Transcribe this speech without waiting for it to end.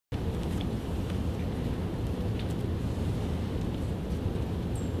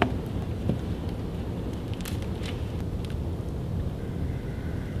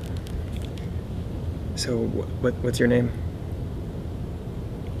So what's your name?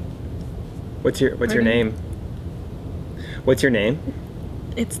 What's your name? What's your name?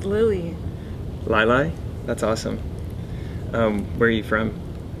 It's Lily. Lili? That's awesome. Where are you from?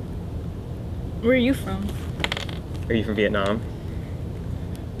 Where are you from? Are you from Vietnam?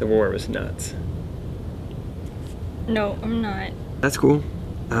 The war was nuts. No, I'm not. That's cool.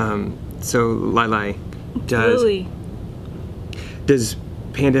 So Lili, Lily. does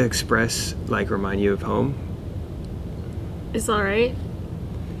Panda Express like remind you of home? It's alright.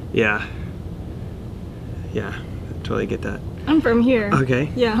 Yeah. Yeah, totally get that. I'm from here.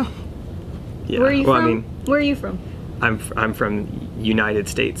 Okay. Yeah. Yeah. Where are you well, from? I mean, Where are you from? I'm from United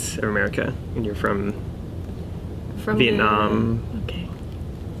States of America, and you're from Vietnam. Okay.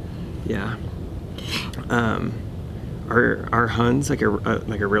 Yeah. Are Huns like a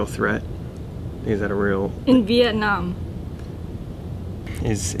real threat? Is that a real? In Vietnam.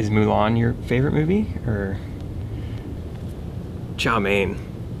 Is Mulan your favorite movie, or Chow Mein?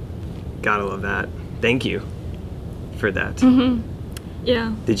 Gotta love that. Thank you for that. Mm-hmm.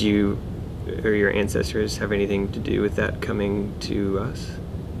 Yeah. Did you or your ancestors have anything to do with that coming to us?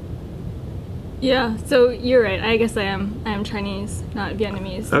 Yeah, so you're right. I guess I am Chinese, not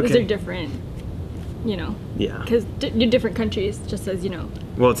Vietnamese. Okay. Those are different, you know. Yeah. Because you're different countries, just as you know.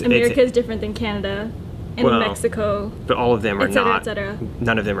 Well, America is different than Canada and Mexico. But all of them are not. Et cetera.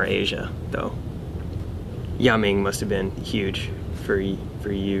 None of them are Asia, though. Yaming must have been huge for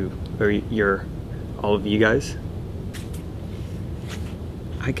you or all of you guys.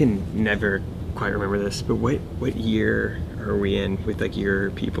 I can never quite remember this, but what year are we in with like your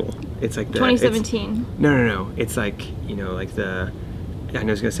people? It's like 2017. No. It's like, you know, like the, I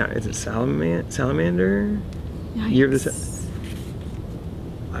know it's gonna sound, is it salamander? Yikes. Year of the,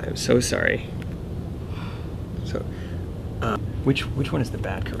 I'm so sorry. So, which one is the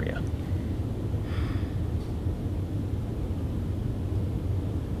bad Korea?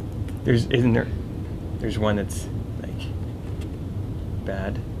 There's one that's like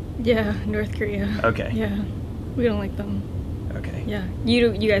bad. Yeah, North Korea. Okay. Yeah, we don't like them. Okay. Yeah,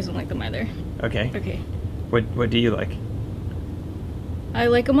 you guys don't like them either. Okay. Okay. What do you like? I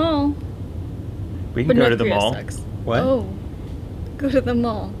like them all. We can But go North to the Korea mall. sucks. What? Oh, go to the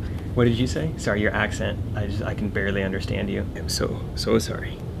mall. What did you say? Sorry, your accent. I can barely understand you. I'm so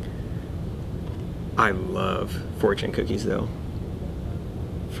sorry. I love fortune cookies though.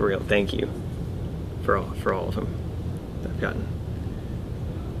 For real, thank you for all of them that I've gotten.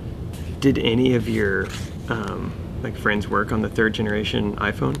 Did any of your like friends work on the 3rd generation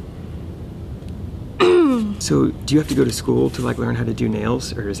iPhone? So do you have to go to school to like learn how to do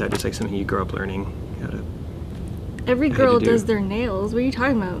nails, or is that just like something you grow up learning how to? Every girl does their nails. What are you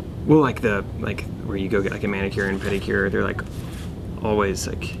talking about? Well, like where you go get like a manicure and pedicure, they're like always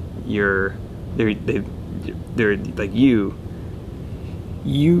like they're like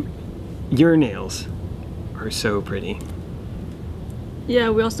your nails are so pretty. Yeah,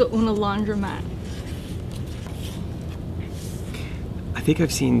 we also own a laundromat. I think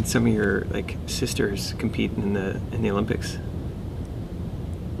I've seen some of your like sisters compete in the Olympics.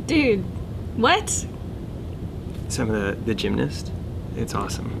 Dude, what? Some of the gymnasts. It's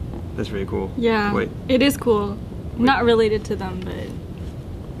awesome. That's really cool. Yeah, Wait. it is cool. Not related to them, but...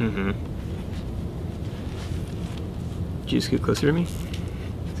 Mm-hmm. Did you just get closer to me?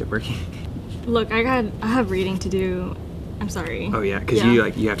 Is it working? Look, I have reading to do. I'm sorry. Oh yeah, because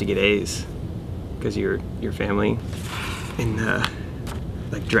you have to get A's because your family and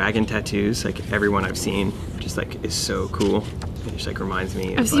like dragon tattoos. Like everyone I've seen just like is so cool. It just like reminds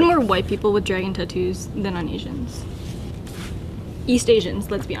me. I've seen more white people with dragon tattoos than on Asians. East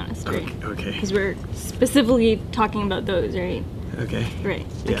Asians, let's be honest, right? Okay. Because we're specifically talking about those, right? Okay. Right.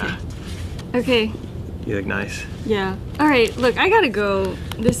 Yeah. Okay. You look nice. Yeah. All right. Look, I gotta go.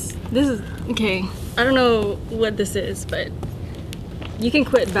 This is okay. I don't know what this is, but you can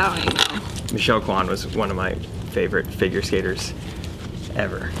quit bowing now. Michelle Kwan was one of my favorite figure skaters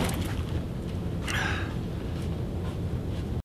ever.